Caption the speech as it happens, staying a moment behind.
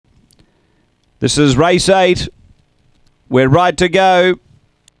This is race 8. We're right to go.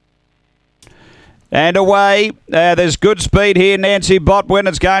 And away. There's good speed here. Nancy Botwin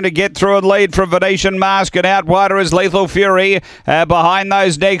is going to get through and lead from Venetian Mask, and out wider is Lethal Fury. Behind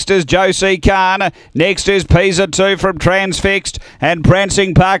those next is Josie Khan. Next is Pisa 2 from Transfixed, and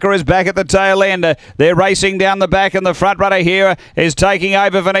Prancing Parker is back at the tail end. They're racing down the back, and the front runner here is taking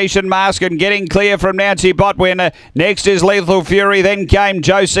over Venetian Mask and getting clear from Nancy Botwin. Next is Lethal Fury, then came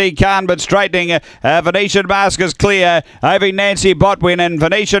Josie Khan, but straightening. Venetian Mask is clear over Nancy Botwin, and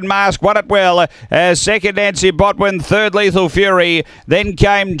Venetian Mask won it well. Second, Nancy Botwin. Third, Lethal Fury. Then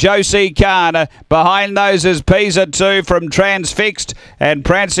came Josie Khan. Behind those is Pisa 2 from Transfixed, and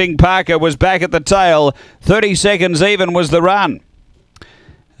Prancing Parker was back at the tail. 30 seconds even was the run.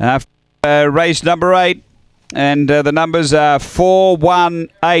 After race number 8, and the numbers are 4, 1,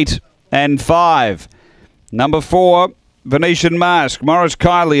 8 and 5. Number 4, Venetian Mask. Morris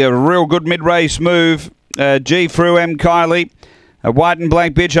Kiley, a real good mid-race move. G. Through M. Kiley. A white and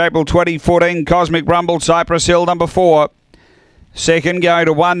black bitch, April 2014. Cosmic Rumble, Cypress Hill, number 4. Second, going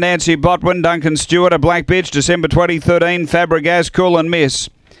to 1, Nancy Botwin. Duncan Stewart, a black bitch, December 2013. Fabregas, Cool and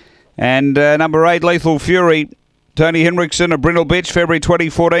Miss. And number 8, Lethal Fury. Tony Henriksen, a brindle bitch, February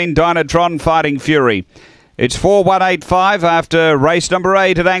 2014. Dynatron, Fighting Fury. It's 4-1-8-5 after race number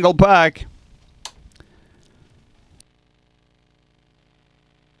 8 at Angle Park.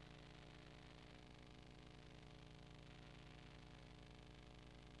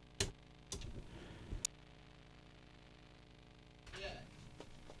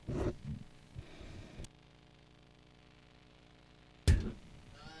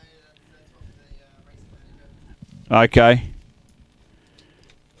 Okay.